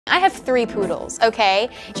I have 3 poodles, okay?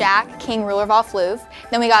 Jack, king, ruler of all floof.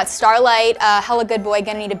 Then we got Starlight, hella good boy,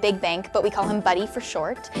 gonna need a big bank, but we call him Buddy for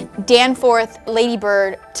short. Danforth,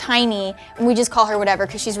 Ladybird, Tiny, and we just call her whatever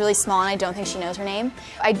because she's really small and I don't think she knows her name.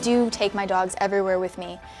 I do take my dogs everywhere with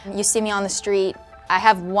me. You see me on the street, I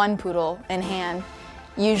have 1 poodle in hand,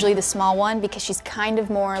 usually the small one because she's kind of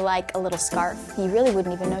more like a little scarf. You really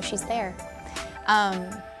wouldn't even know she's there.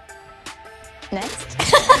 Next.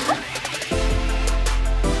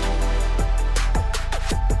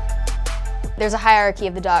 There's a hierarchy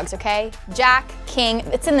of the dogs, okay? Jack, king,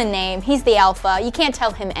 it's in the name. He's the alpha. You can't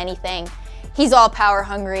tell him anything. He's all power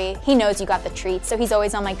hungry. He knows you got the treats, so he's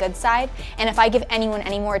always on my good side. And if I give anyone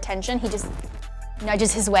any more attention, he just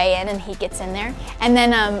nudges his way in and he gets in there. And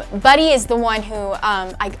then Buddy is the one who,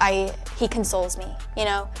 he consoles me, you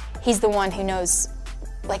know? He's the one who knows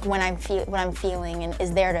like what I'm feeling and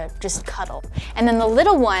is there to just cuddle. And then the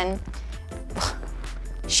little one,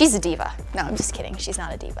 she's a diva. No, I'm just kidding, she's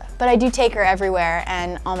not a diva. But I do take her everywhere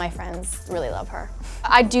and all my friends really love her.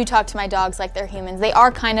 I do talk to my dogs like they're humans. They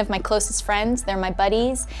are kind of my closest friends, they're my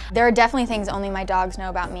buddies. There are definitely things only my dogs know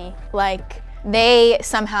about me. Like, they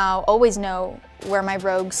somehow always know where my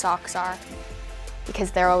rogue socks are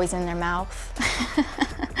because they're always in their mouth.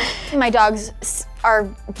 My dogs are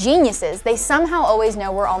geniuses. They somehow always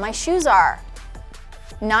know where all my shoes are.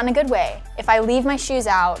 Not in a good way. If I leave my shoes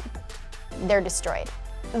out, they're destroyed.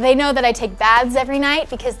 They know that I take baths every night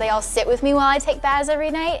because they all sit with me while I take baths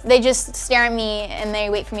every night. They just stare at me and they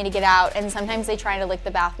wait for me to get out, and sometimes they try to lick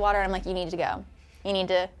the bath water. I'm like, you need to go. You need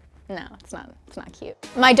to, no, it's not cute.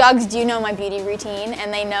 My dogs do know my beauty routine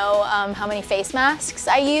and they know how many face masks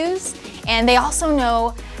I use, and they also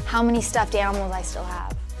know how many stuffed animals I still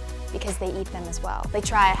have because they eat them as well. They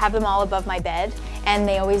try, I have them all above my bed and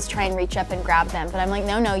they always try and reach up and grab them, but I'm like,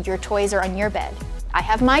 no, your toys are on your bed. I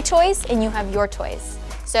have my toys and you have your toys.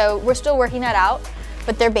 So we're still working that out,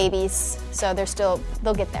 but they're babies, so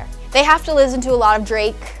they'll get there. They have to listen to a lot of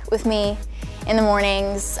Drake with me in the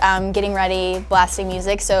mornings, getting ready, blasting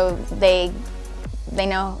music, so they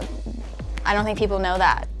know. I don't think people know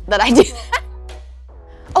that I do that.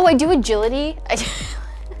 Oh, I do agility.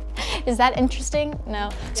 Is that interesting? No.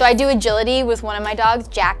 So I do agility with one of my dogs,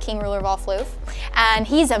 Jack, king, ruler of all floof, and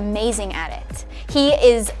he's amazing at it. He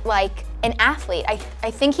is like an athlete. I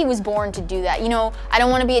think he was born to do that. You know, I don't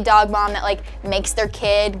want to be a dog mom that like makes their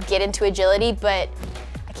kid get into agility, but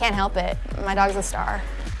I can't help it. My dog's a star.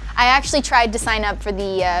 I actually tried to sign up for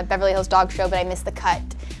the Beverly Hills Dog Show, but I missed the cut.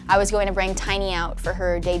 I was going to bring Tiny out for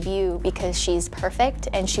her debut because she's perfect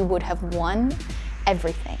and she would have won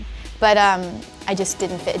everything. But I just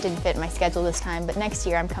didn't fit. It didn't fit my schedule this time, but next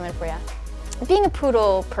year I'm coming for you. Being a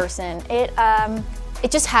poodle person, it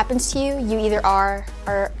just happens to you. You either are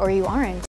or you aren't.